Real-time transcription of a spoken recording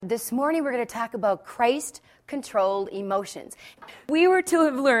this morning we're going to talk about Christ-controlled emotions. We were to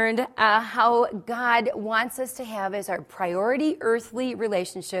have learned how God wants us to have as our priority earthly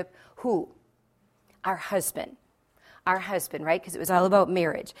relationship, who? Our husband. Our husband, right? Because it was all about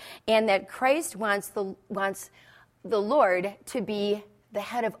marriage. And that Christ wants the Lord to be the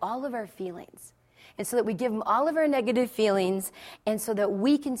head of all of our feelings. And so that we give him all of our negative feelings, and so that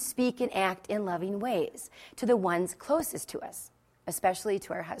we can speak and act in loving ways to the ones closest to us, especially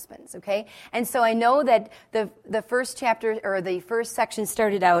to our husbands, okay? And so I know that the first chapter, or the first section,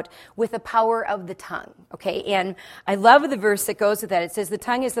 started out with the power of the tongue, okay? And I love the verse that goes with that. It says, the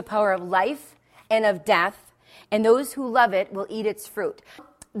tongue is the power of life and of death, and those who love it will eat its fruit.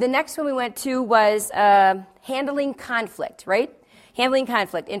 The next one we went to was handling conflict, right? Handling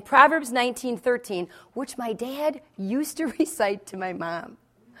conflict. In Proverbs 19:13, which my dad used to recite to my mom.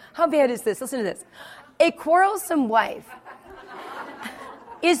 How bad is this? Listen to this. A quarrelsome wife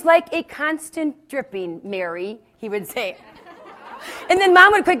is like a constant dripping, Mary, he would say. And then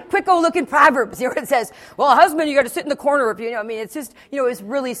mom would quick go look in Proverbs. Here it says, well, husband, you got to sit in the corner. It's just, it was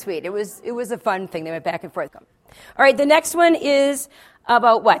really sweet. It was a fun thing. They went back and forth. All right, the next one is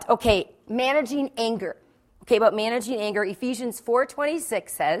about what? Okay, managing anger. Okay, about managing anger. Ephesians 4:26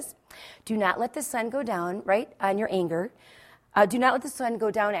 says, do not let the sun go down, right, on your anger. Do not let the sun go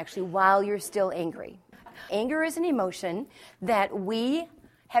down, actually, while you're still angry. Anger is an emotion that we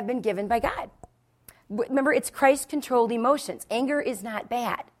have been given by God. Remember, it's Christ-controlled emotions. Anger is not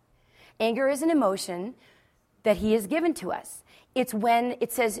bad. Anger is an emotion that he has given to us. It's when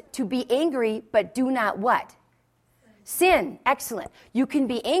it says to be angry, but do not what? Sin. Excellent. You can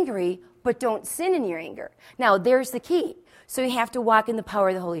be angry, but don't sin in your anger. Now, there's the key. So you have to walk in the power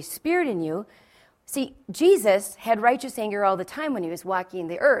of the Holy Spirit in you. See, Jesus had righteous anger all the time when he was walking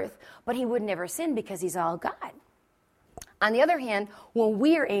the earth, but he would never sin because he's all God. On the other hand, when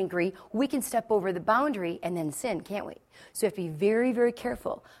we are angry, we can step over the boundary and then sin, can't we? So we have to be very, very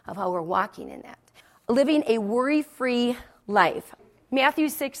careful of how we're walking in that. Living a worry-free life. Matthew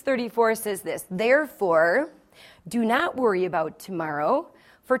 6:34 says this, therefore, do not worry about tomorrow,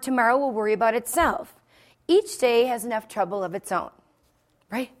 for tomorrow will worry about itself. Each day has enough trouble of its own.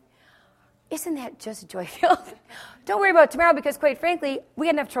 Right? Isn't that just joy-filled? Don't worry about tomorrow because, quite frankly, we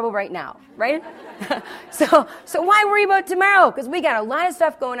got enough trouble right now, right? So why worry about tomorrow? Because we got a lot of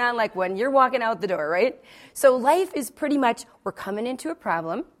stuff going on, like when you're walking out the door, right? So life is pretty much, we're coming into a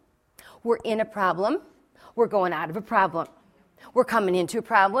problem, we're in a problem, we're going out of a problem. We're coming into a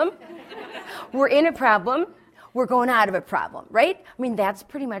problem, we're in a problem, we're going out of a problem, right? I mean, that's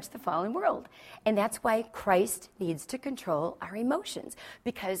pretty much the fallen world. And that's why Christ needs to control our emotions.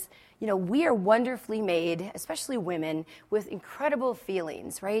 Because, we are wonderfully made, especially women, with incredible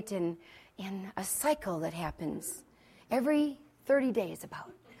feelings, right? And a cycle that happens every 30 days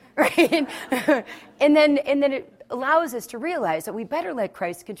about, right? and then it allows us to realize that we better let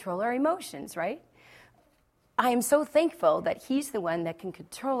Christ control our emotions, right? I am so thankful that he's the one that can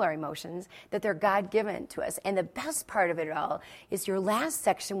control our emotions, that they're God-given to us. And the best part of it all is your last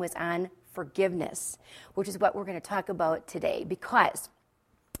section was on forgiveness, which is what we're going to talk about today. Because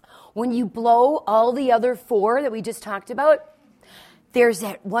when you blow all the other four that we just talked about, there's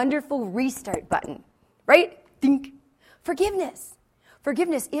that wonderful restart button, right? Think. Forgiveness.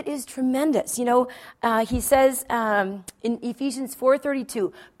 Forgiveness, it is tremendous. He says in Ephesians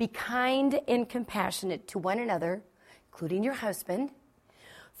 4:32, be kind and compassionate to one another, including your husband,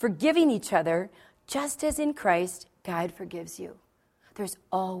 forgiving each other, just as in Christ God forgives you. There's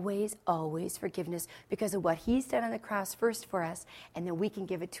always, always forgiveness because of what he's done on the cross first for us, and then we can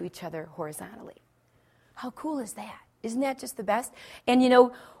give it to each other horizontally. How cool is that? Isn't that just the best? And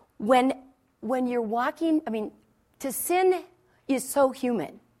when you're walking, to sin is so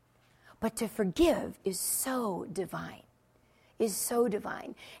human, but to forgive is so divine,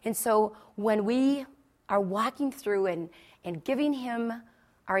 And so when we are walking through and giving him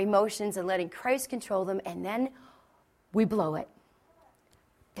our emotions and letting Christ control them, and then we blow it,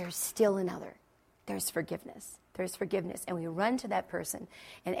 there's still another. There's forgiveness. And we run to that person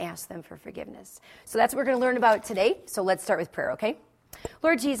and ask them for forgiveness. So that's what we're going to learn about today. So let's start with prayer, okay?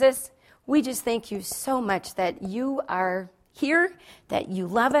 Lord Jesus, we just thank you so much that you are here, that you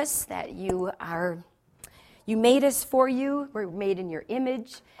love us, that you made us for you, we're made in your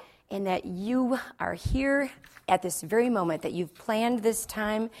image, and that you are here at this very moment, that you've planned this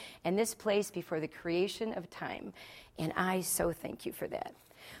time and this place before the creation of time. And I so thank you for that.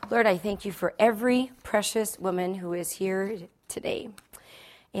 Lord, I thank you for every precious woman who is here today.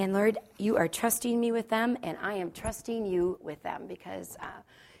 And Lord, you are trusting me with them, and I am trusting you with them because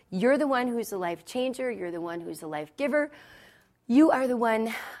you're the one who's the life changer. You're the one who's the life giver. You are the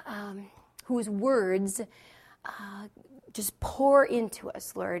one whose words just pour into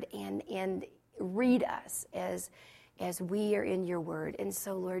us, Lord, and read us as we are in your word. And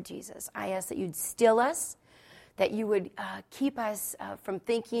so, Lord Jesus, I ask that you'd still us, that you would keep us from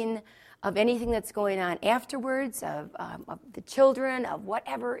thinking of anything that's going on afterwards, of the children, of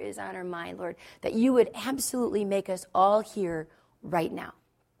whatever is on our mind, Lord, that you would absolutely make us all here right now.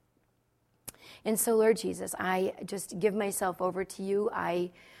 And so, Lord Jesus, I just give myself over to you.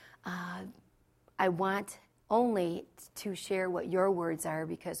 I want only to share what your words are,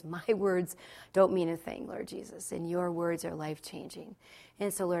 because my words don't mean a thing, Lord Jesus, and your words are life-changing.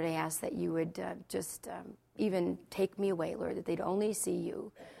 And so, Lord, I ask that you would just even take me away, Lord, that they'd only see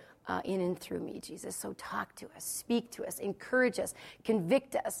you in and through me, Jesus. So talk to us, speak to us, encourage us,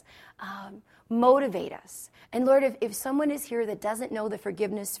 convict us, motivate us. And Lord, if someone is here that doesn't know the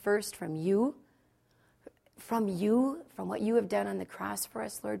forgiveness first from what you have done on the cross for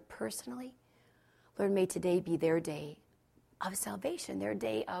us, Lord, personally, Lord, may today be their day of salvation, their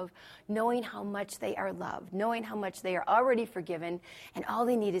day of knowing how much they are loved, knowing how much they are already forgiven, and all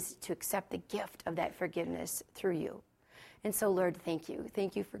they need is to accept the gift of that forgiveness through you. And so, Lord, thank you.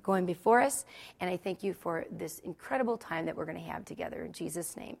 Thank you for going before us, and I thank you for this incredible time that we're going to have together. In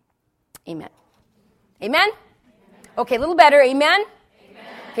Jesus' name, amen. Amen? Okay, a little better. Amen?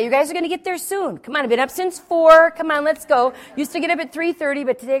 Okay, you guys are going to get there soon. Come on, I've been up since 4. Come on, let's go. Used to get up at 3:30,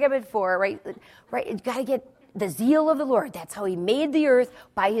 but today I get up at 4, right? You got to get the zeal of the Lord. That's how he made the earth,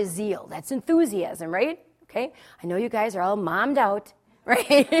 by his zeal. That's enthusiasm, right? Okay? I know you guys are all mommed out,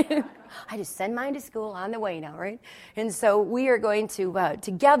 right? I just send mine to school on the way now, right? And so we are going to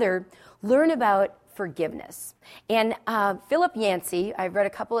together learn about forgiveness. And Philip Yancey, I've read a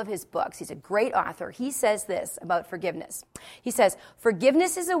couple of his books. He's a great author. He says this about forgiveness. He says,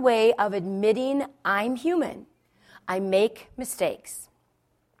 forgiveness is a way of admitting I'm human. I make mistakes.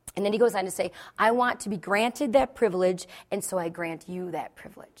 And then he goes on to say, I want to be granted that privilege, and so I grant you that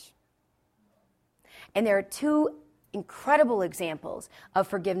privilege. And there are two incredible examples of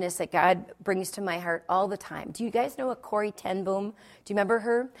forgiveness that God brings to my heart all the time. Do you guys know a Corrie ten Boom? Do you remember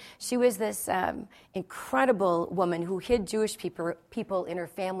her? She was this incredible woman who hid Jewish people in her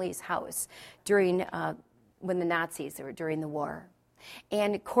family's house during when the Nazis were during the war.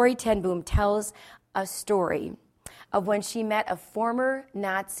 And Corrie ten Boom tells a story of when she met a former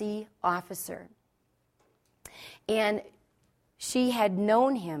Nazi officer. And she had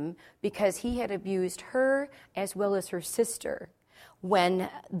known him because he had abused her as well as her sister when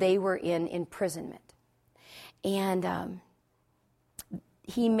they were in imprisonment. And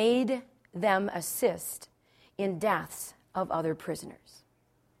he made them assist in deaths of other prisoners.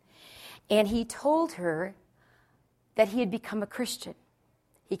 And he told her that he had become a Christian.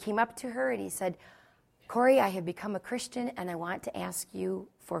 He came up to her and he said, Corrie, I have become a Christian and I want to ask you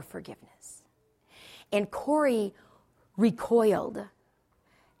for forgiveness. And Corrie recoiled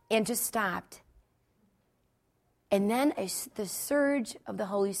and just stopped. And then the surge of the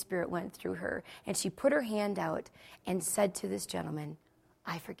Holy Spirit went through her, and she put her hand out and said to this gentleman,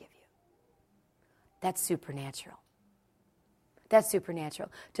 I forgive you. That's supernatural. That's supernatural.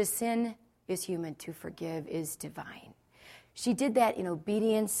 To sin is human, to forgive is divine. She did that in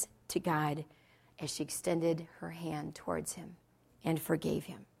obedience to God as she extended her hand towards him and forgave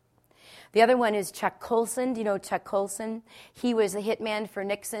him. The other one is Chuck Colson. Do you know Chuck Colson? He was a hitman for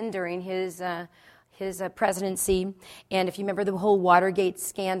Nixon during his presidency. And if you remember the whole Watergate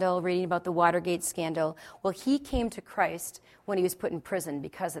scandal, reading about the Watergate scandal, well, he came to Christ when he was put in prison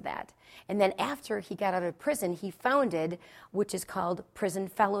because of that. And then after he got out of prison, he founded, which is called Prison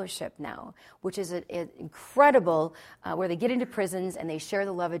Fellowship now, which is an incredible, where they get into prisons and they share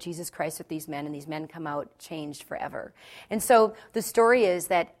the love of Jesus Christ with these men, and these men come out changed forever. And so the story is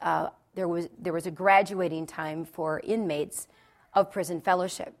that there was a graduating time for inmates of Prison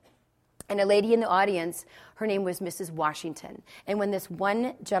Fellowship. And a lady in the audience, her name was Mrs. Washington. And when this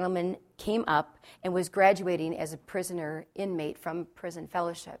one gentleman came up and was graduating as a prisoner inmate from Prison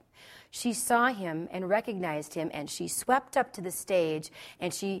Fellowship, she saw him and recognized him, and she swept up to the stage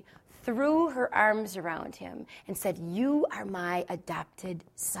and she threw her arms around him and said, "You are my adopted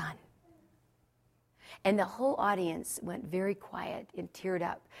son." And the whole audience went very quiet and teared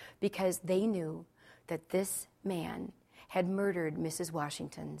up because they knew that this man had murdered Mrs.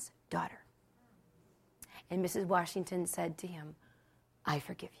 Washington's daughter. And Mrs. Washington said to him, "I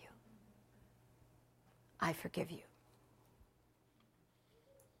forgive you. I forgive you."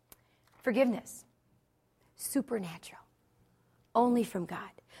 Forgiveness, supernatural, Only from God.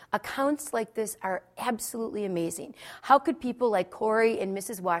 Accounts like this are absolutely amazing. How could people like Corey and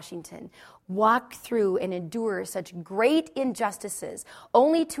Mrs. Washington walk through and endure such great injustices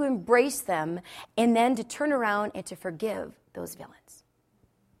only to embrace them and then to turn around and to forgive those villains?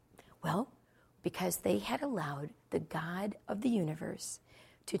 Well, because they had allowed the God of the universe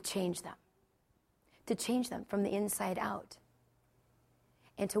to change them from the inside out,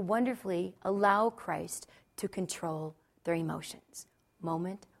 and to wonderfully allow Christ to control their emotions,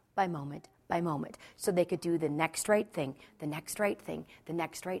 moment by moment by moment, so they could do the next right thing, the next right thing, the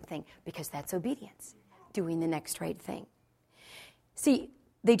next right thing, because that's obedience, doing the next right thing. See,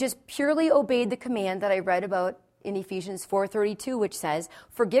 they just purely obeyed the command that I read about in Ephesians 4:32, which says,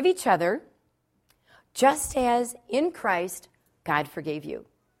 forgive each other, just as in Christ God forgave you.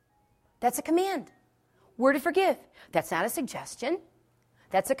 That's a command. We're to forgive. That's not a suggestion.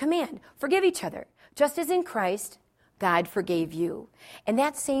 That's a command. Forgive each other, just as in Christ God forgave you. And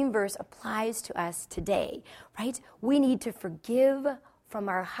that same verse applies to us today, right? We need to forgive from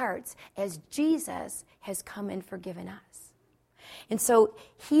our hearts as Jesus has come and forgiven us. And so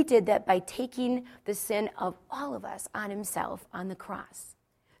he did that by taking the sin of all of us on himself on the cross,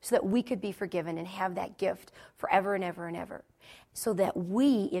 so that we could be forgiven and have that gift forever and ever and ever, so that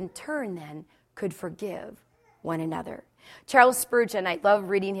we in turn then could forgive one another. Charles Spurgeon, I love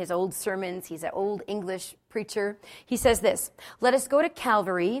reading his old sermons. He's an old English preacher. He says this, let us go to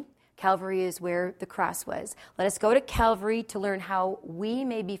Calvary. Calvary is where the cross was. Let us go to Calvary to learn how we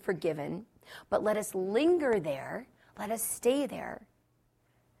may be forgiven, but let us linger there. Let us stay there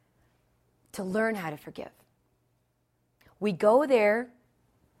to learn how to forgive. We go there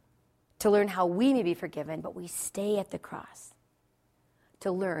to learn how we may be forgiven, but we stay at the cross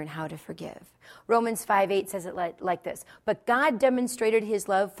to learn how to forgive. Romans 5:8 says it like this, but God demonstrated his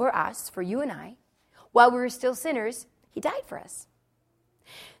love for us, for you and I, while we were still sinners, he died for us.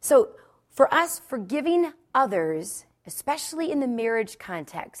 So for us, forgiving others, especially in the marriage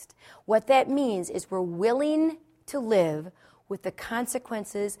context, what that means is we're willing to live with the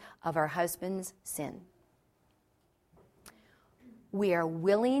consequences of our husband's sin. We are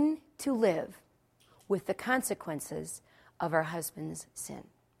willing to live with the consequences of our husband's sin,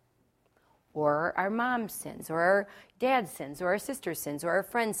 or our mom's sins, or our dad's sins, or our sister's sins, or our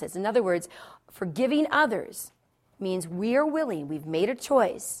friend's sins. In other words, forgiving others means we are willing, we've made a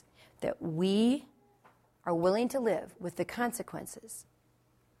choice that we are willing to live with the consequences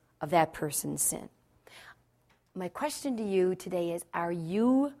of that person's sin. My question to you today is, are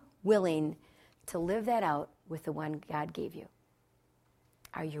you willing to live that out with the one God gave you?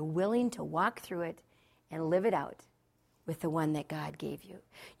 Are you willing to walk through it and live it out with the one that God gave you?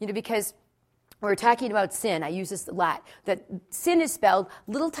 You know, because we're talking about sin, I use this a lot, that sin is spelled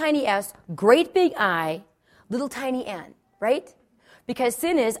little tiny s, great big I, little tiny n, right? Because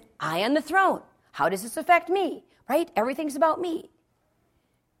sin is I on the throne. How does this affect me, right? Everything's about me.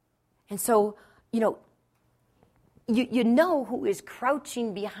 And so, you know who is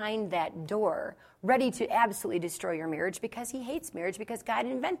crouching behind that door, ready to absolutely destroy your marriage because he hates marriage because God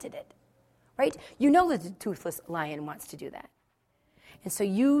invented it, right? You know that the toothless lion wants to do that. And so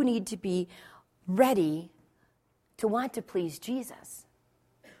you need to be ready to want to please Jesus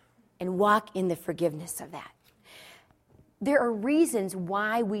and walk in the forgiveness of that. There are reasons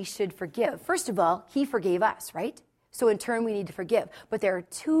why we should forgive. First of all, he forgave us, right? So in turn, we need to forgive. But there are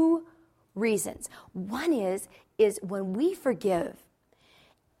two reasons. One is when we forgive,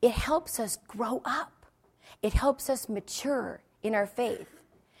 it helps us grow up. It helps us mature in our faith.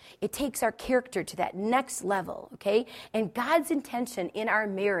 It takes our character to that next level, okay? And God's intention in our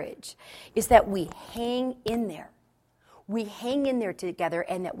marriage is that we hang in there. We hang in there together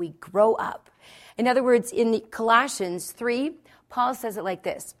and that we grow up. In other words, in Colossians 3, Paul says it like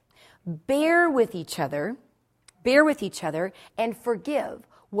this: bear with each other, and forgive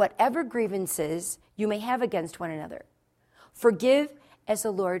whatever grievances you may have against one another. Forgive as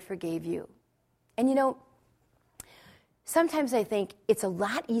the Lord forgave you. And you know, sometimes I think it's a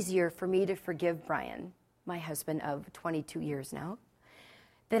lot easier for me to forgive Brian, my husband of 22 years now,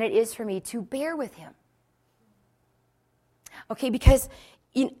 than it is for me to bear with him. Okay, because,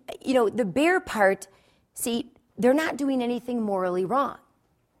 you know, the bear part, see, they're not doing anything morally wrong.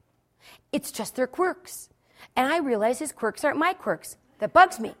 It's just their quirks. And I realize his quirks aren't my quirks. That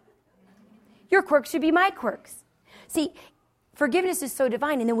bugs me. Your quirks should be my quirks. See, forgiveness is so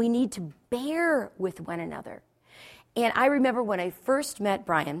divine, and then we need to bear with one another. And I remember when I first met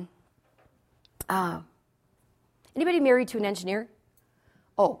Brian, anybody married to an engineer?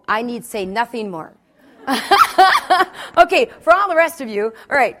 Oh, I need say nothing more. Okay, for all the rest of you,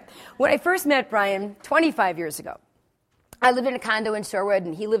 all right. When I first met Brian 25 years ago, I lived in a condo in Shorewood,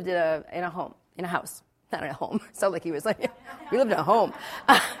 and he lived in a house. Not in a home. Sounded like he was like, we lived in a home.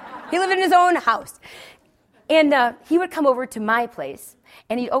 He lived in his own house. And he would come over to my place,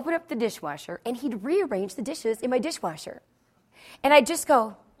 and he'd open up the dishwasher, and he'd rearrange the dishes in my dishwasher. And I'd just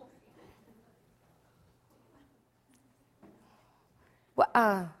go,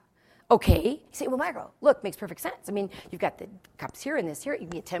 well, okay. You say, well, Margot, look, makes perfect sense. I mean, you've got the cups here and this here. You can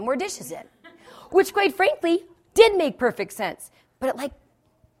get 10 more dishes in. Which, quite frankly, did make perfect sense. But it,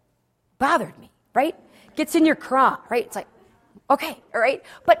 bothered me, right? Gets in your craw, right? It's like, okay, all right.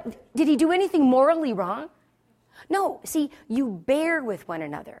 But did he do anything morally wrong? No. See, you bear with one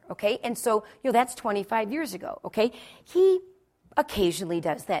another, okay? And so, that's 25 years ago, okay? He occasionally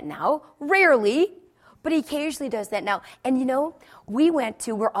does that now. Rarely, but he occasionally does that now. And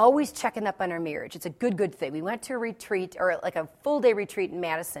we're always checking up on our marriage. It's a good thing. We went to a retreat, or like a full-day retreat in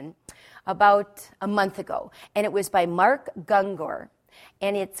Madison about a month ago. And it was by Mark Gungor.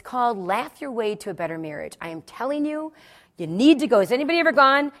 And it's called Laugh Your Way to a Better Marriage. I am telling you, you need to go. Has anybody ever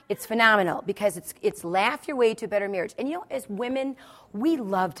gone? It's phenomenal because it's Laugh Your Way to a Better Marriage. And as women, we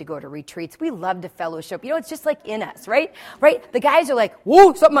love to go to retreats. We love to fellowship. It's just like in us, right? Right? The guys are like,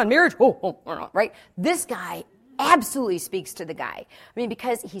 whoa, something on marriage. Whoa, right? This guy absolutely speaks to the guy. I mean,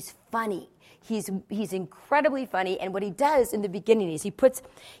 because he's funny. He's incredibly funny, and what he does in the beginning is he puts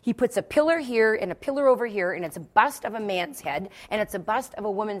a pillar here and a pillar over here, and it's a bust of a man's head, and it's a bust of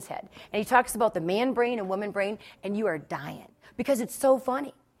a woman's head. And he talks about the man brain and woman brain, and you are dying because it's so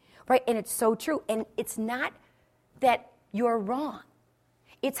funny, right? And it's so true. And it's not that you're wrong.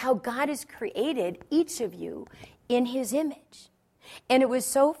 It's how God has created each of you in his image. And it was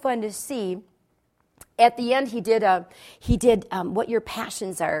so fun to see. At the end, he did what your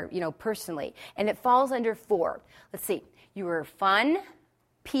passions are, personally. And it falls under 4. Let's see. You were fun,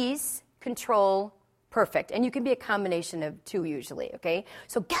 peace, control, perfect. And you can be a combination of 2 usually, okay?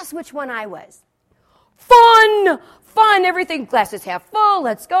 So guess which one I was? Fun, everything, glasses half full,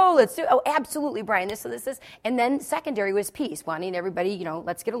 let's go, let's do, oh, absolutely, Brian, this. And then secondary was peace, wanting everybody,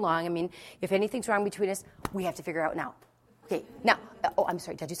 let's get along. I mean, if anything's wrong between us, we have to figure out now. Okay, now, I'm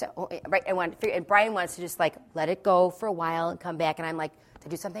sorry, did I do something? Oh, right, and Brian wants to just let it go for a while and come back, and I'm like, did I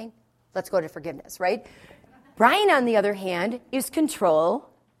do something? Let's go to forgiveness, right? Brian, on the other hand, is control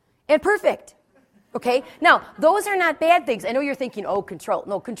and perfect, okay? Now, those are not bad things. I know you're thinking, control.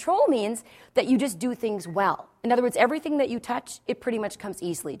 No, control means that you just do things well. In other words, everything that you touch, it pretty much comes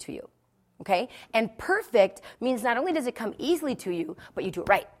easily to you, okay? And perfect means not only does it come easily to you, but you do it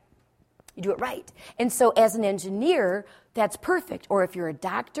right. You do it right. And so as an engineer, that's perfect. Or if you're a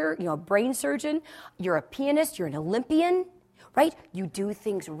doctor, a brain surgeon, you're a pianist, you're an Olympian, right? You do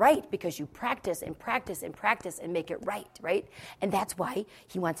things right because you practice and practice and practice and make it right? And that's why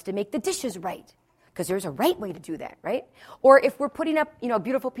he wants to make the dishes right, because there's a right way to do that, right? Or if we're putting up, a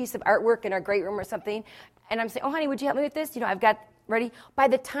beautiful piece of artwork in our great room or something, and I'm saying, oh, honey, would you help me with this? I've got ready. By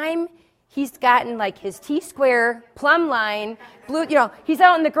the time he's gotten his T-square, plumb line, blue, he's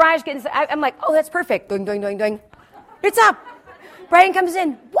out in the garage getting, I'm like, oh, that's perfect. Doing, doing, doing, doing. It's up. Brian comes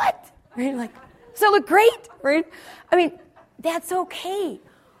in. What? Right? Does that look great? Right? I mean, that's okay.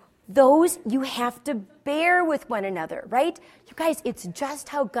 Those, you have to bear with one another, right? You guys, it's just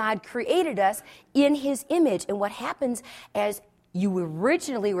how God created us in his image. And what happens as you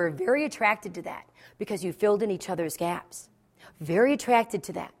originally were very attracted to that because you filled in each other's gaps. Very attracted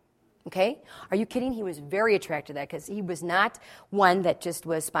to that. Okay? Are you kidding? He was very attracted to that because he was not one that just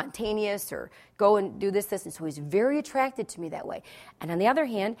was spontaneous or go and do this. And so he's very attracted to me that way. And on the other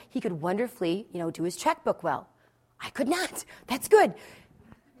hand, he could wonderfully, do his checkbook well. I could not. That's good.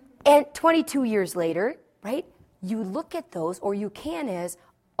 And 22 years later, right, you look at those, or you can as,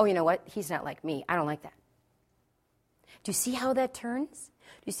 oh, you know what? He's not like me. I don't like that. Do you see how that turns?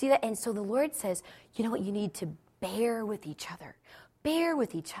 Do you see that? And so the Lord says, you know what? You need to bear with each other. Bear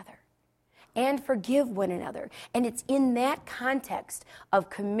with each other. And forgive one another. And it's in that context of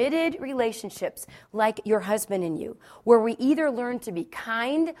committed relationships like your husband and you, where we either learn to be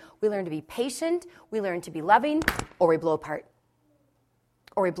kind, we learn to be patient, we learn to be loving, or we blow apart.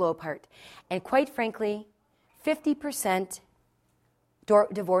 And quite frankly, 50%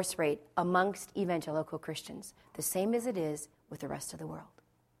 divorce rate amongst evangelical Christians, the same as it is with the rest of the world.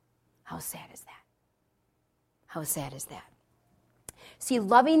 How sad is that? How sad is that? See,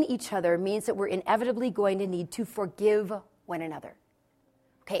 loving each other means that we're inevitably going to need to forgive one another.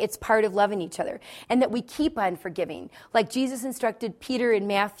 Okay, it's part of loving each other. And that we keep on forgiving. Like Jesus instructed Peter in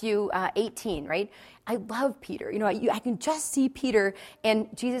Matthew 18, right? I love Peter. I can just see Peter and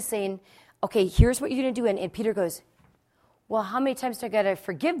Jesus saying, okay, here's what you're going to do. And Peter goes, well, how many times do I got to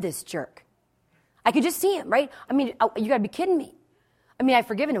forgive this jerk? I could just see him, right? I mean, you got to be kidding me. I mean, I've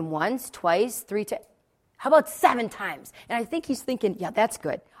forgiven him once, twice, 3 times. How about 7 times? And I think he's thinking, yeah, that's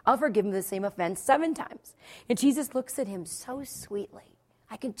good. I'll forgive him the same offense 7 times. And Jesus looks at him so sweetly.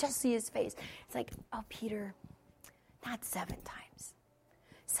 I can just see his face. It's like, oh, Peter, not 7 times.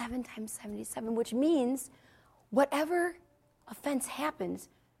 7 times 77, which means whatever offense happens,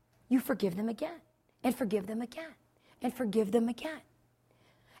 you forgive them again, and forgive them again, and forgive them again.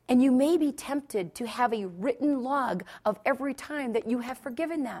 And you may be tempted to have a written log of every time that you have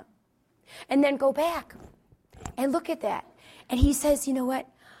forgiven them. And then go back and look at that. And he says, you know what?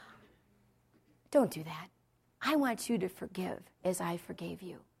 Don't do that. I want you to forgive as I forgave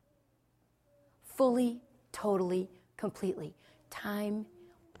you. Fully, totally, completely. Time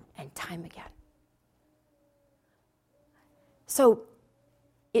and time again. So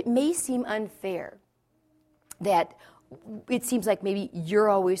it may seem unfair that it seems like maybe you're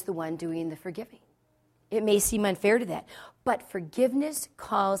always the one doing the forgiving. It may seem unfair to that. But forgiveness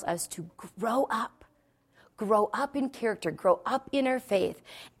calls us to grow up in character, grow up in our faith.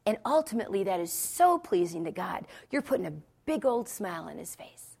 And ultimately, that is so pleasing to God. You're putting a big old smile on his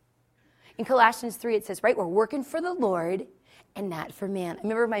face. In Colossians 3, it says, right, we're working for the Lord and not for man. I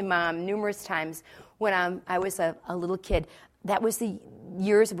remember my mom numerous times when I was a little kid. That was the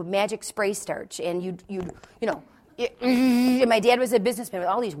years of magic spray starch. And you know, and my dad was a businessman with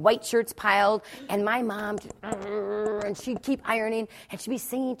all these white shirts piled, and my mom, and she'd keep ironing, and she'd be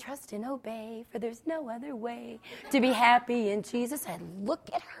singing, trust and obey, for there's no other way to be happy in Jesus. I'd look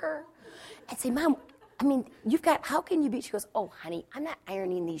at her and say, Mom, I mean, how can you be? She goes, oh, honey, I'm not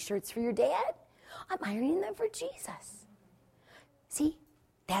ironing these shirts for your dad. I'm ironing them for Jesus. See,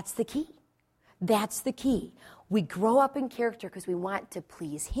 that's the key. That's the key. We grow up in character because we want to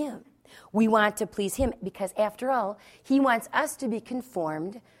please him. We want to please him because, after all, he wants us to be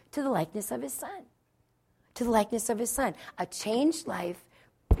conformed to the likeness of his son. To the likeness of his son. A changed life,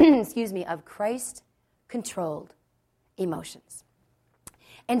 of Christ-controlled emotions.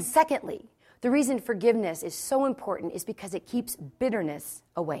 And secondly, the reason forgiveness is so important is because it keeps bitterness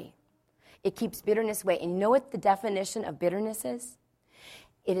away. It keeps bitterness away. And you know what the definition of bitterness is?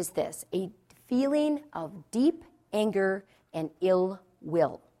 It is this: a feeling of deep anger and ill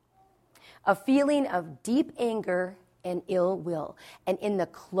will. A feeling of deep anger and ill will. And in the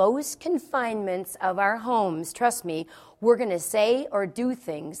close confinements of our homes, trust me, we're going to say or do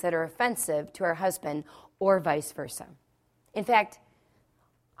things that are offensive to our husband or vice versa. In fact,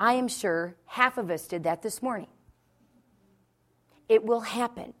 I am sure half of us did that this morning. It will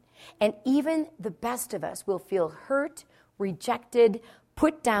happen. And even the best of us will feel hurt, rejected,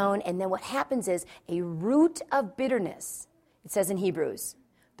 put down, and then what happens is a root of bitterness. It says in Hebrews,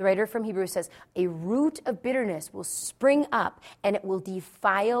 the writer from Hebrews says, a root of bitterness will spring up and it will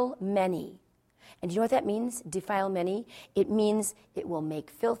defile many. And do you know what that means, defile many? It means it will make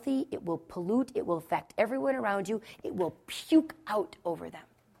filthy, it will pollute, it will affect everyone around you, it will puke out over them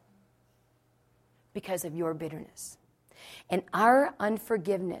because of your bitterness. And our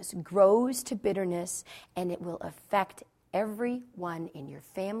unforgiveness grows to bitterness, and it will affect everyone in your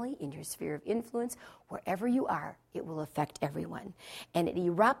family, in your sphere of influence, wherever you are, it will affect everyone. And it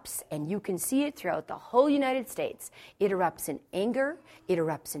erupts, and you can see it throughout the whole United States. It erupts in anger, it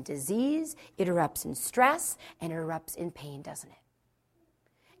erupts in disease, it erupts in stress, and it erupts in pain, doesn't it?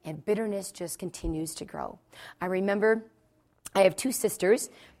 And bitterness just continues to grow. I remember I have 2 sisters.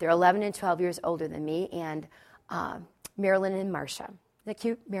 They're 11 and 12 years older than me, and Marilyn and Marcia. Isn't that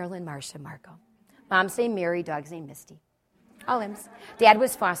cute? Marilyn, Marcia, Marco. Mom's name Mary, dog's name Misty. All M's. Dad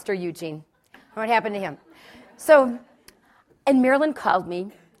was Foster Eugene. What happened to him? So, and Marilyn called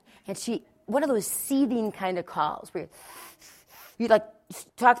me, and one of those seething kind of calls where you like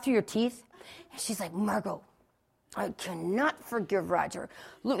talk through your teeth. And she's like, Margot, I cannot forgive Roger.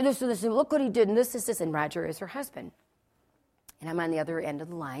 Look, listen, look what he did, and this, and Roger is her husband. And I'm on the other end of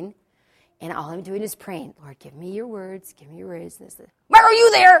the line, and all I'm doing is praying, Lord, give me your words, give me your words. Margo, are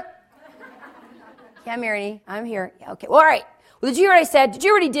you there? Yeah, Mary, I'm here. Yeah, okay, well, all right. Well, did you hear what I said? Did you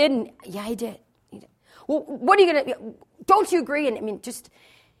hear what he did? And, yeah, he did. Well, what are you going to, don't you agree? And and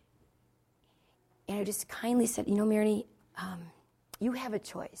I just kindly said, Mary, you have a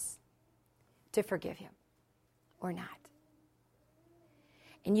choice to forgive him or not.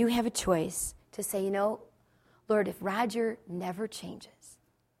 And you have a choice to say, Lord, if Roger never changes,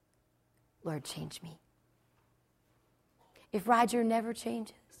 Lord, change me. If Roger never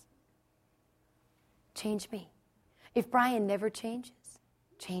changes, change me. If Brian never changes,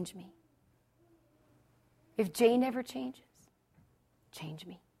 change me. If Jay never changes, change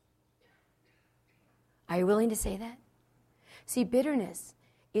me. Are you willing to say that? See, bitterness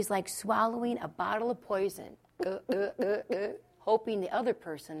is like swallowing a bottle of poison, hoping the other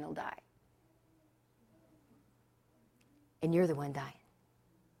person will die. And you're the one dying.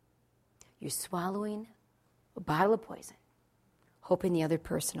 You're swallowing a bottle of poison, hoping the other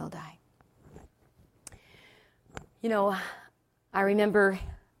person will die. You know, I remember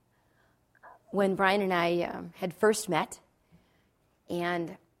when Brian and I had first met,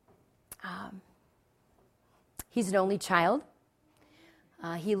 and he's an only child.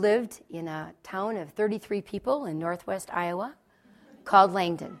 He lived in a town of 33 people in northwest Iowa called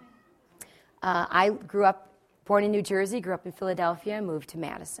Langdon. I grew up, born in New Jersey, grew up in Philadelphia, moved to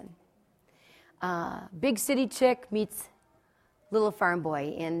Madison. Big city chick meets little farm boy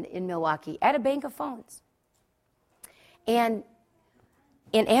in Milwaukee at a bank of phones. And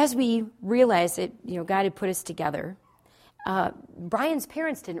as we realized that, you know, God had put us together, Brian's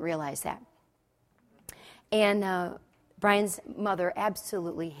parents didn't realize that. And Brian's mother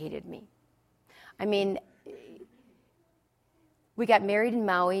absolutely hated me. I mean, we got married in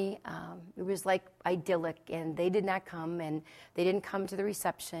Maui. It was like idyllic, and they did not come, and they didn't come to the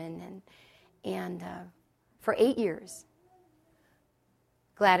reception. And for 8 years,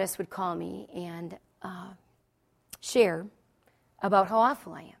 Gladys would call me and share about how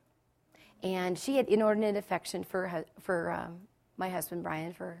awful I am. And she had inordinate affection for my husband,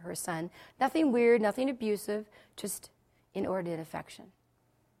 Brian, for her son. Nothing weird, nothing abusive, just inordinate affection.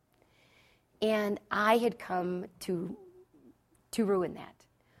 And I had come to ruin that.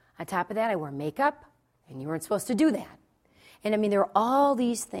 On top of that, I wore makeup, and you weren't supposed to do that. And I mean, there were all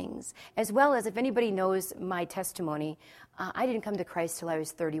these things, as well as, if anybody knows my testimony, I didn't come to Christ till I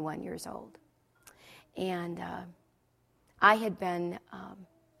was 31 years old. And I had been,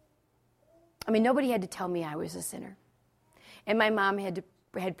 nobody had to tell me I was a sinner. And my mom had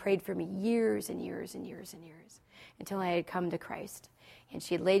prayed for me years and years and years and years until I had come to Christ. And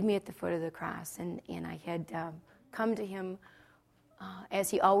she had laid me at the foot of the cross, and I had come to him as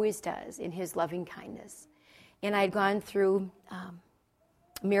he always does, in his loving kindness. And I had gone through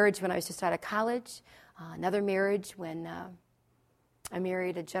marriage when I was just out of college, another marriage when I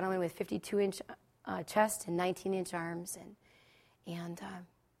married a gentleman with 52-inch chest and 19-inch arms, and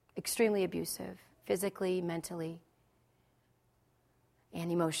extremely abusive, physically, mentally,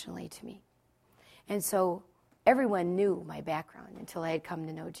 and emotionally to me. And so everyone knew my background until I had come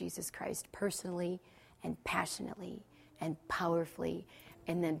to know Jesus Christ personally and passionately and powerfully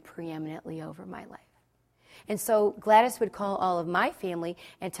and then preeminently over my life. And so Gladys would call all of my family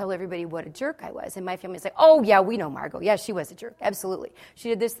and tell everybody what a jerk I was. And my family was like, oh, yeah, we know Margot. Yeah, she was a jerk. Absolutely. She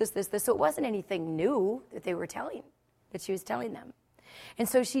did this, this, this, this. So it wasn't anything new that that she was telling them. And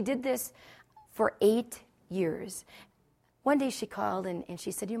so she did this for 8 years. One day she called and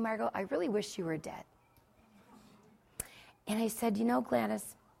she said, Margot, I really wish you were dead. And I said,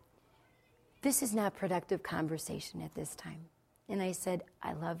 Gladys, this is not productive conversation at this time. And I said,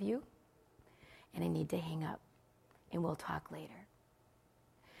 I love you, and I need to hang up, and we'll talk later.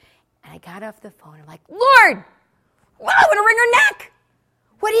 And I got off the phone. I'm like, Lord, wow, I'm going to wring her neck.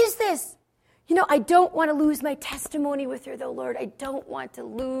 What is this? I don't want to lose my testimony with her, though, Lord. I don't want to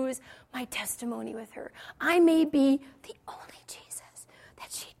lose my testimony with her. I may be the only Jesus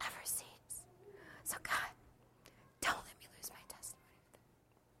that she ever sees. So, God, don't let me lose my testimony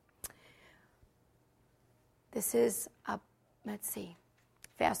with her. This is,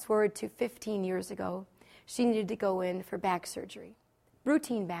 fast forward to 15 years ago. She needed to go in for back surgery,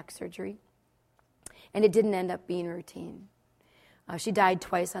 routine back surgery, and it didn't end up being routine. She died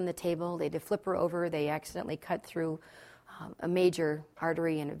twice on the table. They had to flip her over. They accidentally cut through a major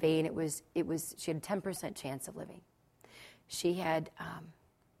artery and a vein. She had a 10% chance of living. She had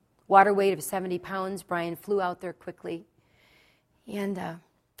water weight of 70 pounds. Brian flew out there quickly. And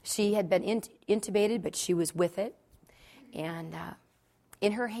she had been intubated, but she was with it. And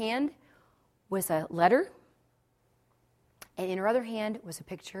in her hand was a letter, and in her other hand was a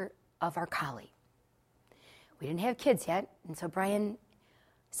picture of our collie. We didn't have kids yet, and so Brian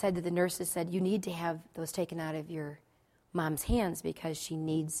said to the nurses, you need to have those taken out of your mom's hands because she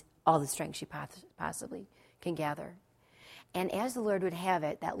needs all the strength she possibly can gather. And as the Lord would have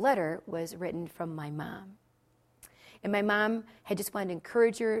it, that letter was written from my mom. And my mom had just wanted to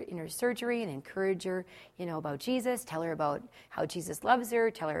encourage her in her surgery and encourage her, about Jesus, tell her about how Jesus loves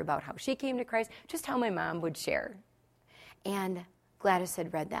her, tell her about how she came to Christ, just how my mom would share. And Gladys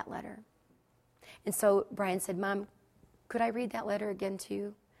had read that letter. And so Brian said, Mom, could I read that letter again to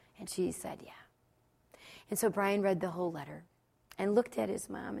you? And she said, yeah. And so Brian read the whole letter and looked at his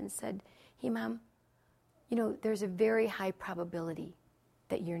mom and said, hey, Mom, there's a very high probability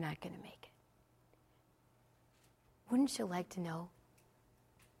that you're not going to make it. Wouldn't you like to know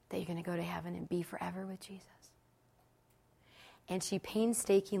that you're going to go to heaven and be forever with Jesus? And she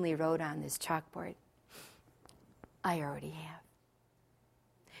painstakingly wrote on this chalkboard, I already have.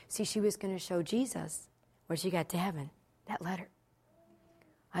 See, she was going to show Jesus when she got to heaven, that letter.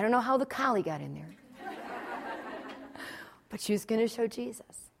 I don't know how the collie got in there. But she was going to show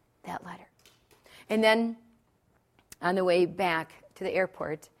Jesus that letter. And then on the way back to the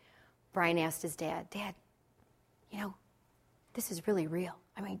airport, Brian asked his dad, Dad, this is really real.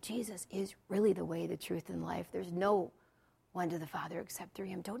 I mean, Jesus is really the way, the truth, and the life. There's no one to the Father except through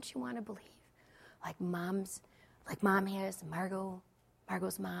him. Don't you want to believe? Like Mom has,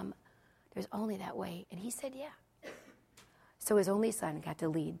 Margot's mom. There's only that way. And he said, yeah. So his only son got to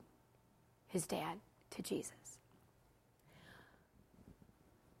lead his dad to Jesus.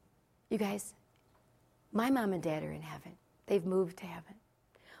 You guys, my mom and dad are in heaven. They've moved to heaven.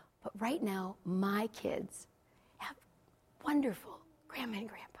 But right now, my kids have wonderful grandma and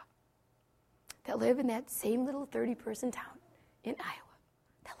grandpa that live in that same little 30-person town in Iowa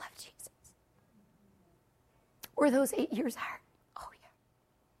that love Jesus. Were those 8 years hard? Oh,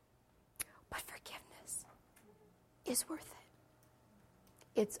 yeah. But forgiveness is worth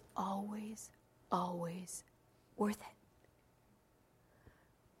it. It's always, always worth it.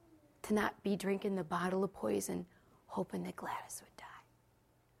 To not be drinking the bottle of poison hoping that Gladys would die.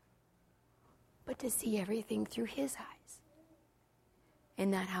 But to see everything through his eyes. And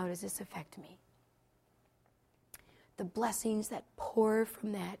not how does this affect me? The blessings that pour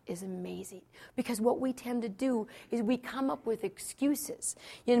from that is amazing. Because what we tend to do is we come up with excuses,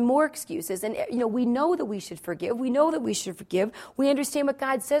 and more excuses. And we know that we should forgive. We know that we should forgive. We understand what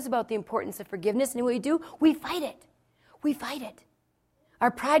God says about the importance of forgiveness. And what we do, we fight it. We fight it.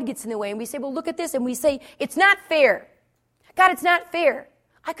 Our pride gets in the way, and we say, well, look at this. And we say, it's not fair. God, it's not fair.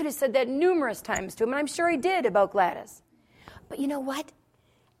 I could have said that numerous times to him, and I'm sure he did about Gladys. But you know what?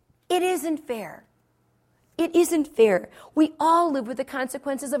 It isn't fair. It isn't fair. We all live with the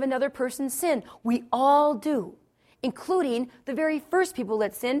consequences of another person's sin. We all do, including the very first people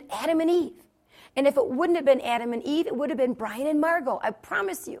that sinned, Adam and Eve. And if it wouldn't have been Adam and Eve, it would have been Brian and Margot, I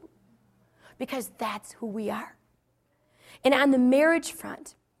promise you, because that's who we are. And on the marriage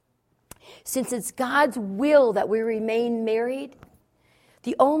front, since it's God's will that we remain married,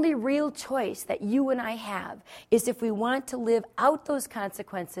 the only real choice that you and I have is if we want to live out those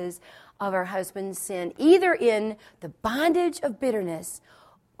consequences of our husband's sin, either in the bondage of bitterness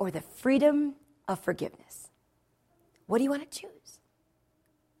or the freedom of forgiveness. What do you want to choose?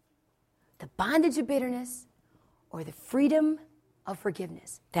 The bondage of bitterness or the freedom of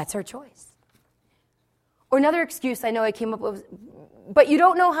forgiveness? That's our choice. Or another excuse I know I came up with, but you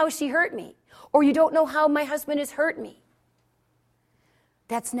don't know how she hurt me, or you don't know how my husband has hurt me.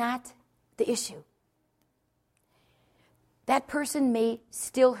 That's not the issue. That person may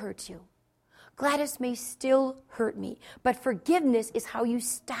still hurt you. Gladys may still hurt me, but forgiveness is how you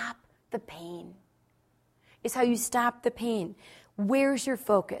stop the pain. It's how you stop the pain. Where's your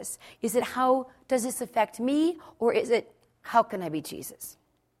focus? Is it how does this affect me, or is it how can I be Jesus?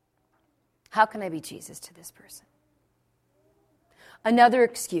 How can I be Jesus to this person? Another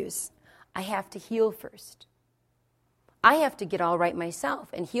excuse, I have to heal first. I have to get all right myself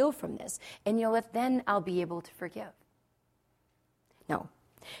and heal from this. And then I'll be able to forgive. No.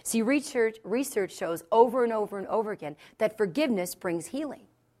 See, research shows over and over and over again that forgiveness brings healing.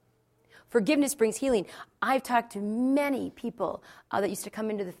 Forgiveness brings healing. I've talked to many people that used to come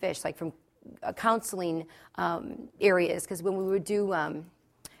into the Fish, like from counseling areas, because when we would do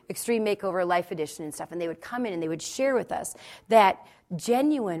Extreme Makeover Life Edition and stuff, and they would come in and they would share with us that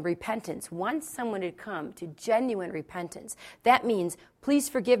genuine repentance, once someone had come to genuine repentance, that means, please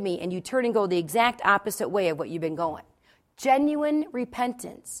forgive me, and you turn and go the exact opposite way of what you've been going. Genuine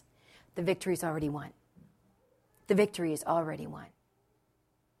repentance, the victory's already won. The victory is already won.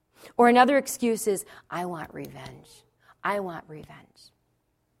 Or another excuse is, I want revenge. I want revenge.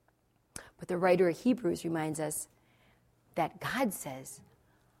 But the writer of Hebrews reminds us that God says,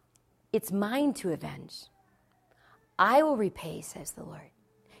 it's mine to avenge. I will repay, says the Lord.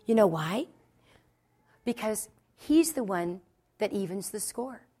 You know why? Because he's the one that evens the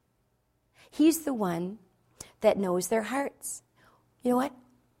score. He's the one that knows their hearts. You know what?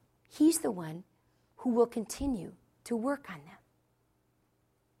 He's the one who will continue to work on them.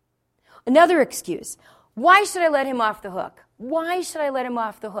 Another excuse. Why should I let him off the hook? Why should I let him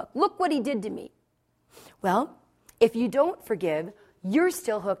off the hook? Look what he did to me. Well, if you don't forgive, you're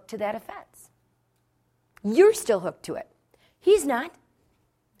still hooked to that offense. You're still hooked to it. He's not.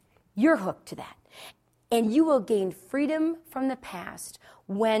 You're hooked to that. And you will gain freedom from the past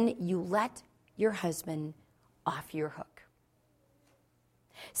when you let your husband off your hook.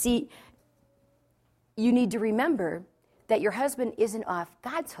 See, you need to remember that your husband isn't off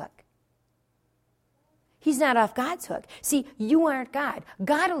God's hook. He's not off God's hook. See, you aren't God.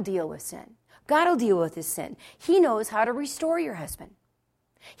 God will deal with sin. God will deal with his sin. He knows how to restore your husband.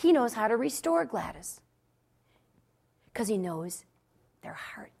 He knows how to restore Gladys. Because he knows their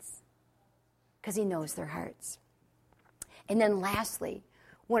hearts. Because he knows their hearts. And then lastly,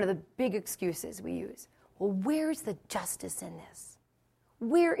 one of the big excuses we use, well, where's the justice in this?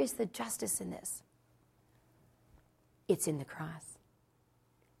 Where is the justice in this? It's in the cross.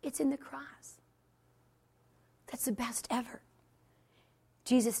 It's in the cross. That's the best ever.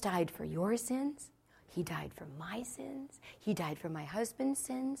 Jesus died for your sins. He died for my sins. He died for my husband's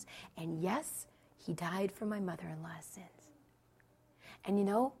sins. And yes, he died for my mother-in-law's sins. And you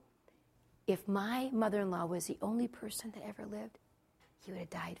know, if my mother-in-law was the only person that ever lived, he would have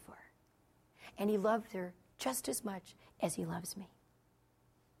died for her. And he loved her just as much as he loves me.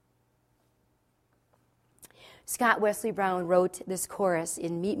 Scott Wesley Brown wrote this chorus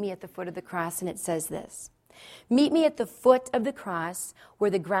in Meet Me at the Foot of the Cross, and it says this: Meet me at the foot of the cross, where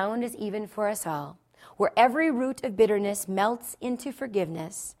the ground is even for us all, where every root of bitterness melts into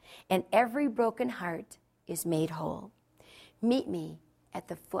forgiveness, and every broken heart is made whole. Meet me at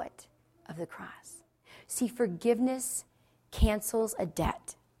the foot of the cross. See, forgiveness cancels a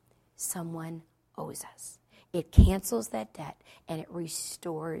debt someone owes us. It cancels that debt, and it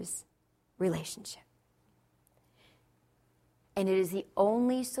restores relationship. And it is the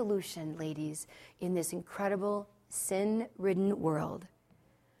only solution, ladies, in this incredible sin-ridden world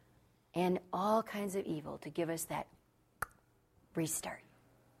and all kinds of evil to give us that restart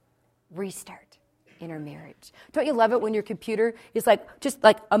in our marriage. Don't you love it when your computer is just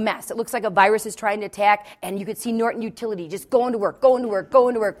like a mess? It looks like a virus is trying to attack, and you could see Norton Utility just going to work,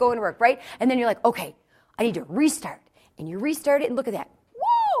 right? And then you're like, okay, I need to restart. And you restart it, and look at that.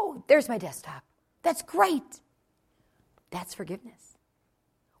 Whoa, there's my desktop. That's great. That's forgiveness.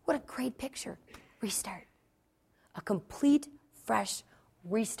 What a great picture. Restart. A complete, fresh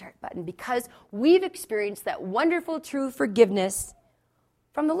restart button, because we've experienced that wonderful, true forgiveness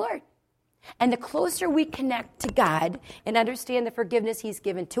from the Lord. And the closer we connect to God and understand the forgiveness he's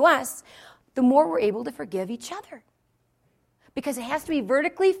given to us, the more we're able to forgive each other. Because it has to be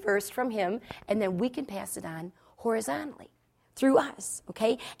vertically first from him, and then we can pass it on horizontally through us,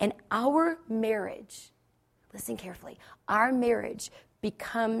 okay? And our marriage, listen carefully, our marriage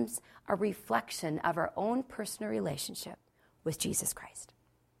becomes a reflection of our own personal relationship with Jesus Christ.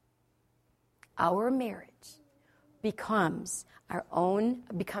 Our marriage becomes a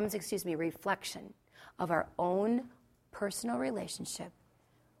reflection of our own personal relationship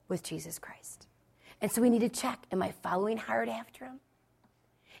with Jesus Christ. And so we need to check, am I following hard after him?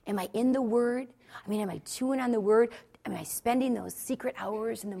 Am I in the Word? Am I chewing on the Word? Am I spending those secret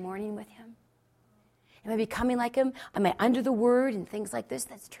hours in the morning with him? Am I becoming like him? Am I under the Word and things like this?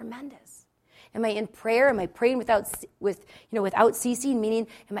 That's tremendous. Am I in prayer? Am I praying without ceasing? Meaning,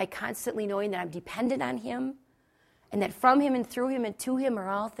 am I constantly knowing that I'm dependent on him? And that from him and through him and to him are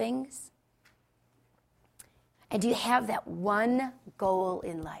all things? And do you have that one goal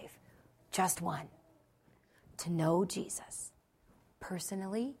in life? Just one. To know Jesus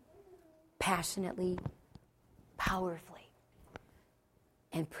personally, passionately, powerfully,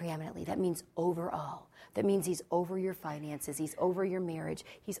 and preeminently. That means overall. That means he's over your finances. He's over your marriage.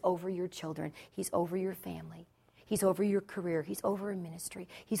 He's over your children. He's over your family. He's over your career. He's over your ministry.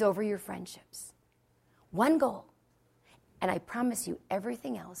 He's over your friendships. One goal. And I promise you,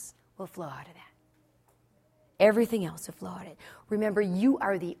 everything else will flow out of that. Everything else will flow out of it. Remember, you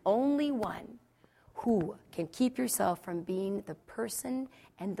are the only one who can keep yourself from being the person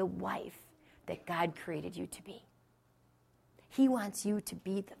and the wife that God created you to be. He wants you to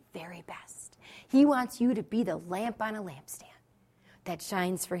be the very best. He wants you to be the lamp on a lampstand that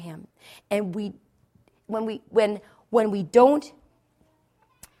shines for him. And when we don't,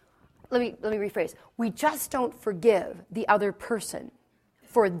 let me rephrase. We just don't forgive the other person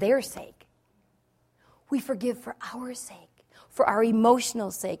for their sake. We forgive for our sake, for our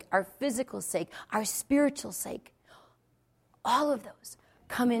emotional sake, our physical sake, our spiritual sake. All of those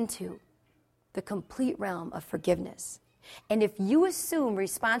come into the complete realm of forgiveness. And if you assume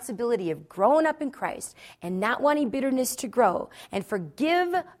responsibility of growing up in Christ and not wanting bitterness to grow, and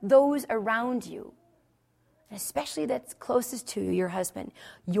forgive those around you, and especially that's closest to you, your husband,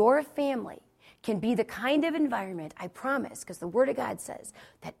 your family can be the kind of environment, I promise, because the Word of God says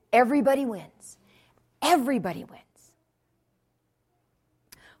that everybody wins. Everybody wins.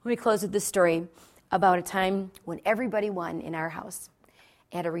 Let me close with this story about a time when everybody won in our house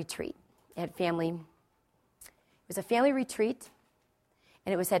at a retreat, at family. It was a family retreat,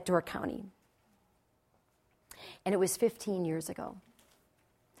 and it was at Door County. And it was 15 years ago.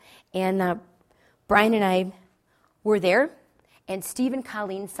 And Brian and I were there, and Steve and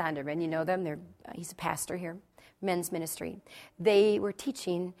Colleen Sonderman, you know them, he's a pastor here, men's ministry. They were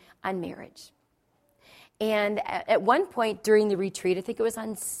teaching on marriage. And at one point during the retreat, I think it was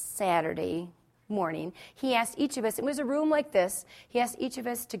on Saturday morning, he asked each of us, it was a room like this, he asked each of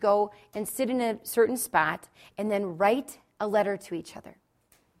us to go and sit in a certain spot and then write a letter to each other,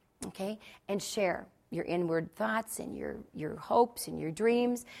 okay, and share your inward thoughts and your hopes and your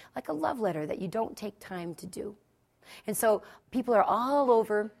dreams, like a love letter that you don't take time to do. And so people are all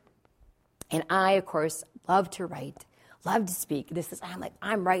over, and I, of course, love to write, love to speak.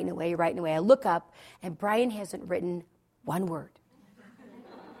 I'm writing away. I look up, and Brian hasn't written one word.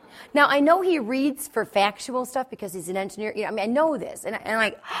 Now, I know he reads for factual stuff because he's an engineer. I know this. And I'm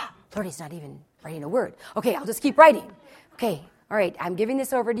like, Lord, he's not even writing a word. Okay, I'll just keep writing. Okay, all right, I'm giving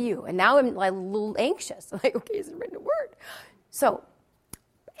this over to you. And now I'm like a little anxious. I'm like, okay, he hasn't written a word. So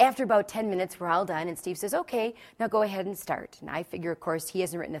after about 10 minutes, we're all done. And Steve says, okay, now go ahead and start. And I figure, of course, he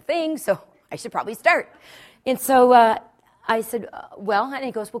hasn't written a thing, so I should probably start. And so I said, well, and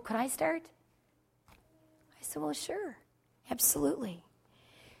he goes, well, could I start? I said, well, sure, absolutely.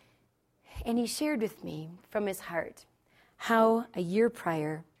 And he shared with me from his heart how a year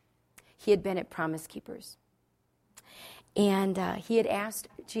prior he had been at Promise Keepers. And he had asked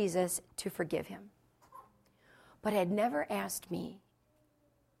Jesus to forgive him, but had never asked me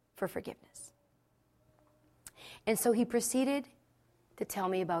for forgiveness. And so he proceeded to tell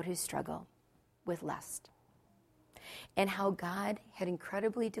me about his struggle with lust and how God had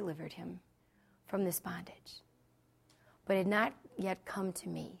incredibly delivered him from this bondage, but had not yet come to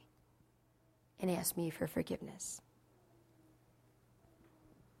me and asked me for forgiveness.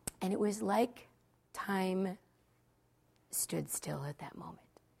 And it was like time stood still at that moment,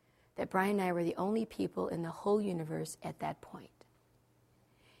 that Brian and I were the only people in the whole universe at that point.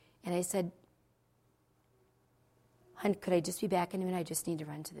 And I said, hon, could I just be back in a minute? I just need to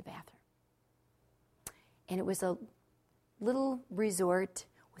run to the bathroom. And it was a little resort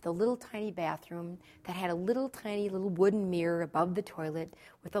with a little tiny bathroom that had a little tiny little wooden mirror above the toilet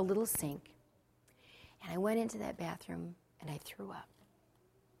with a little sink. And I went into that bathroom and I threw up.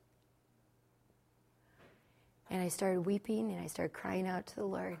 And I started weeping and I started crying out to the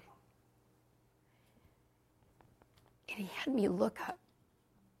Lord. And he had me look up.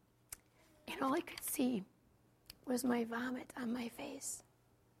 And all I could see was my vomit on my face.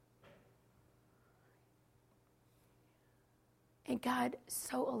 And God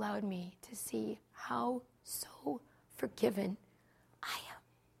so allowed me to see how so forgiven I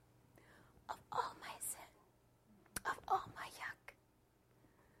am of all my sin, of all my yuck,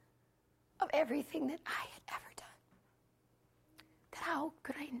 of everything that I had ever done. That how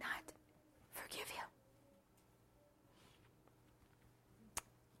could I not forgive him?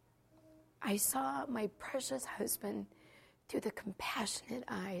 I saw my precious husband through the compassionate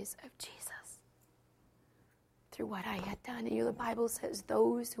eyes of Jesus, through what I had done. And the Bible says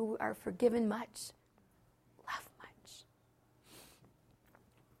those who are forgiven much love much.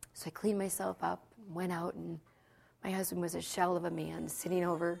 So I cleaned myself up, went out, and my husband was a shell of a man sitting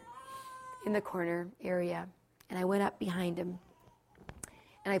over in the corner area. And I went up behind him,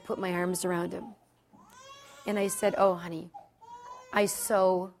 and I put my arms around him. And I said, oh, honey, I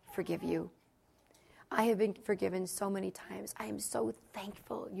so forgive you. I have been forgiven so many times. I am so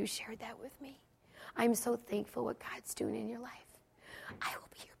thankful you shared that with me. I'm so thankful what God's doing in your life. I will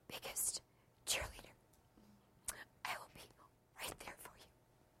be your biggest cheerleader. I will be right there for you.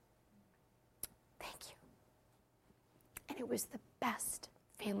 Thank you. And it was the best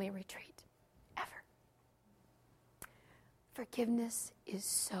family retreat ever. Forgiveness is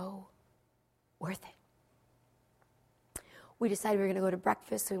so worth it. We decided we were going to go to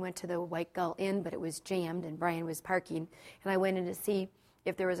breakfast, so we went to the White Gull Inn, but it was jammed, and Brian was parking. And I went in to see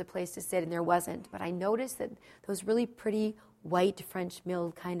if there was a place to sit, and there wasn't. But I noticed that those really pretty white French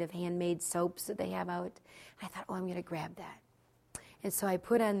mill kind of handmade soaps that they have out, I thought, oh, I'm going to grab that. And so I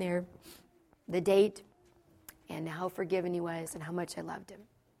put on there the date and how forgiven he was and how much I loved him.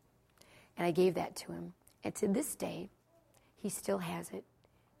 And I gave that to him. And to this day, he still has it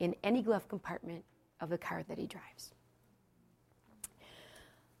in any glove compartment of the car that he drives.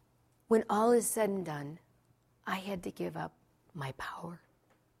 When all is said and done, I had to give up my power.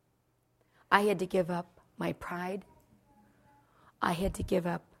 I had to give up my pride. I had to give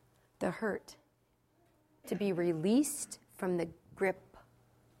up the hurt to be released from the grip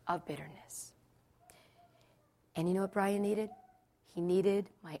of bitterness. And you know what Brian needed? He needed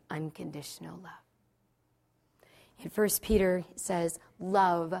my unconditional love. In 1 Peter it says,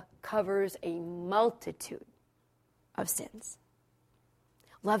 love covers a multitude of sins.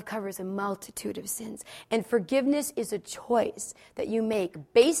 Love covers a multitude of sins. And forgiveness is a choice that you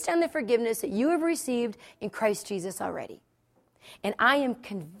make based on the forgiveness that you have received in Christ Jesus already. And I am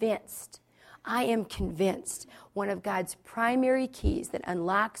convinced one of God's primary keys that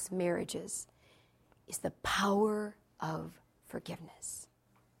unlocks marriages is the power of forgiveness.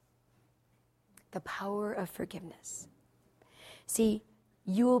 The power of forgiveness. See,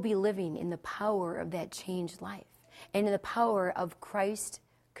 you will be living in the power of that changed life and in the power of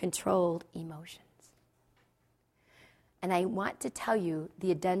Christ-controlled emotions. And I want to tell you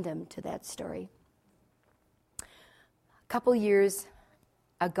the addendum to that story. A couple years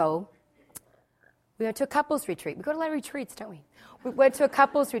ago, we went to a couples retreat. We go to a lot of retreats, don't we? We went to a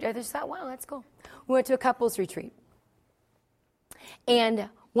couples retreat. I just thought, wow, that's cool. We went to a couples retreat. And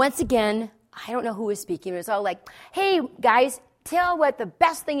once again, I don't know who was speaking. It was all like, hey, guys, tell what the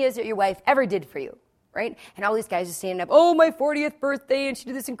best thing is that your wife ever did for you, right? And all these guys are standing up, oh, my 40th birthday, and she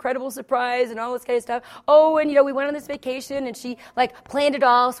did this incredible surprise and all this kind of stuff. Oh, and, we went on this vacation, and she, planned it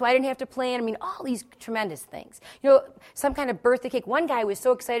all, so I didn't have to plan. I mean, all these tremendous things. Some kind of birthday cake. One guy was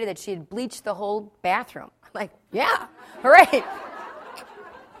so excited that she had bleached the whole bathroom. I'm like, yeah, all right.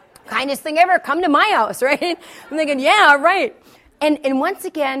 Kindest thing ever, come to my house, right? I'm thinking, yeah, all right. And once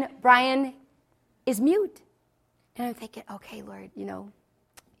again, Brian is mute. And I'm thinking, okay, Lord,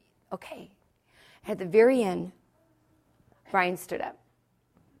 okay. And at the very end, Brian stood up.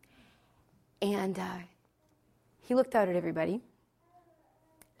 And he looked out at everybody.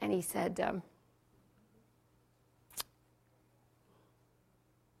 And he said, the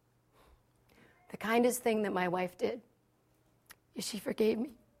kindest thing that my wife did is she forgave me.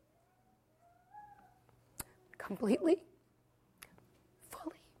 Completely.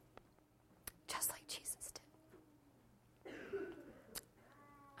 Fully. Just like Jesus did.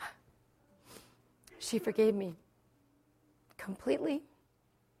 She forgave me completely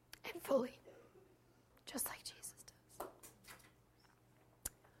and fully, just like Jesus does.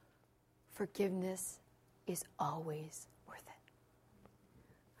 Forgiveness is always worth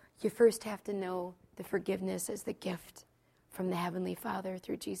it. You first have to know the forgiveness as the gift from the Heavenly Father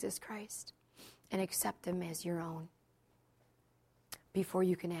through Jesus Christ and accept Him as your own before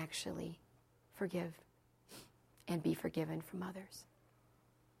you can actually forgive and be forgiven from others.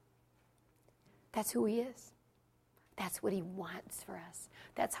 That's who He is. That's what He wants for us.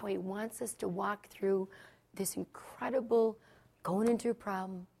 That's how He wants us to walk through this incredible going into a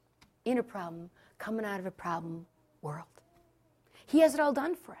problem, in a problem, coming out of a problem world. He has it all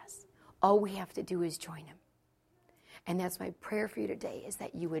done for us. All we have to do is join Him. And that's my prayer for you today, is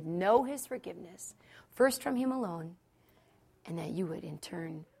that you would know His forgiveness, first from Him alone, and that you would in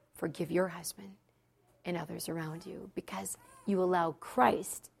turn forgive your husband and others around you, because you allow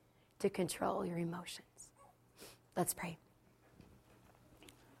Christ to control your emotions. Let's pray.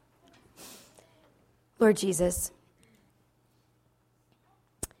 Lord Jesus,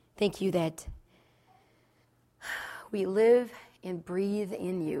 thank you that we live and breathe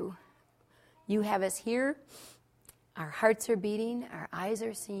in you. You have us here. Our hearts are beating. Our eyes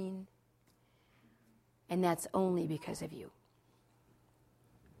are seeing. And that's only because of you.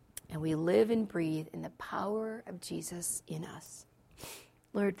 And we live and breathe in the power of Jesus in us.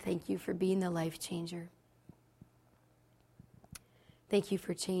 Lord, thank you for being the life changer. Thank you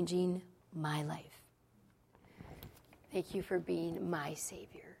for changing my life. Thank you for being my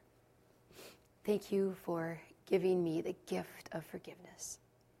Savior. Thank you for giving me the gift of forgiveness,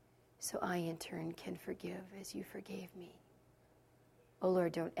 so I in turn can forgive as you forgave me. Oh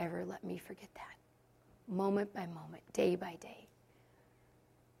Lord, don't ever let me forget that. Moment by moment, day by day.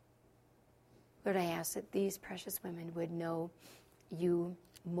 Lord, I ask that these precious women would know you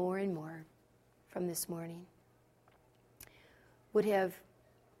more and more from this morning, would have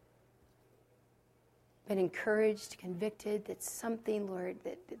been encouraged, convicted, that something, Lord,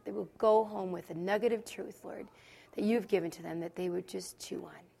 that they will go home with a nugget of truth, Lord, that you've given to them, that they would just chew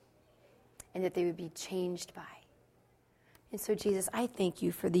on, and that they would be changed by. And so, Jesus, I thank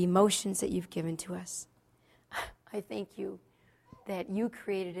you for the emotions that you've given to us. I thank you that you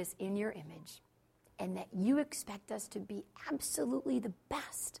created us in your image, and that you expect us to be absolutely the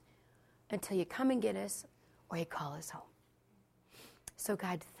best until you come and get us or you call us home. So,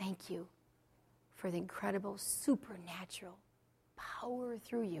 God, thank you for the incredible supernatural power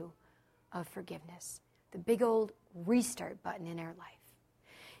through you of forgiveness, the big old restart button in our life.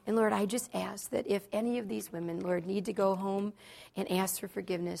 And Lord, I just ask that if any of these women, Lord, need to go home and ask for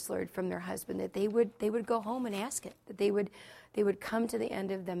forgiveness, Lord, from their husband, that they would go home and ask it, that they would come to the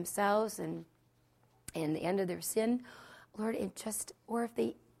end of themselves and and the end of their sin, Lord, or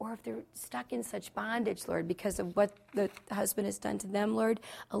if they're stuck in such bondage, Lord, because of what the husband has done to them, Lord,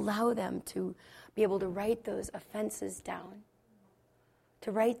 allow them to be able to write those offenses down,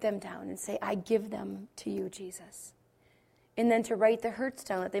 to write them down and say, I give them to you, Jesus. And then to write the hurts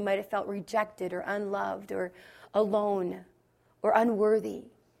down that they might have felt rejected or unloved or alone or unworthy,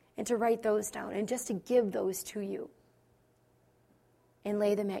 and to write those down and just to give those to you and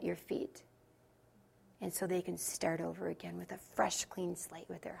lay them at your feet. And so they can start over again with a fresh, clean slate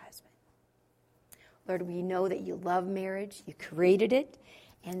with their husband. Lord, we know that you love marriage. You created it.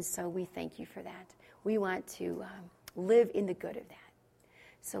 And so we thank you for that. We want to live in the good of that.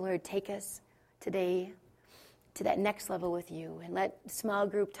 So, Lord, take us today to that next level with you, and let small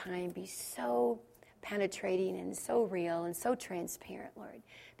group time be so penetrating and so real and so transparent, Lord,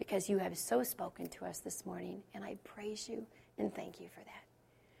 because you have so spoken to us this morning. And I praise you and thank you for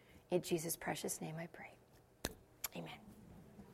that. In Jesus' precious name I pray. Amen.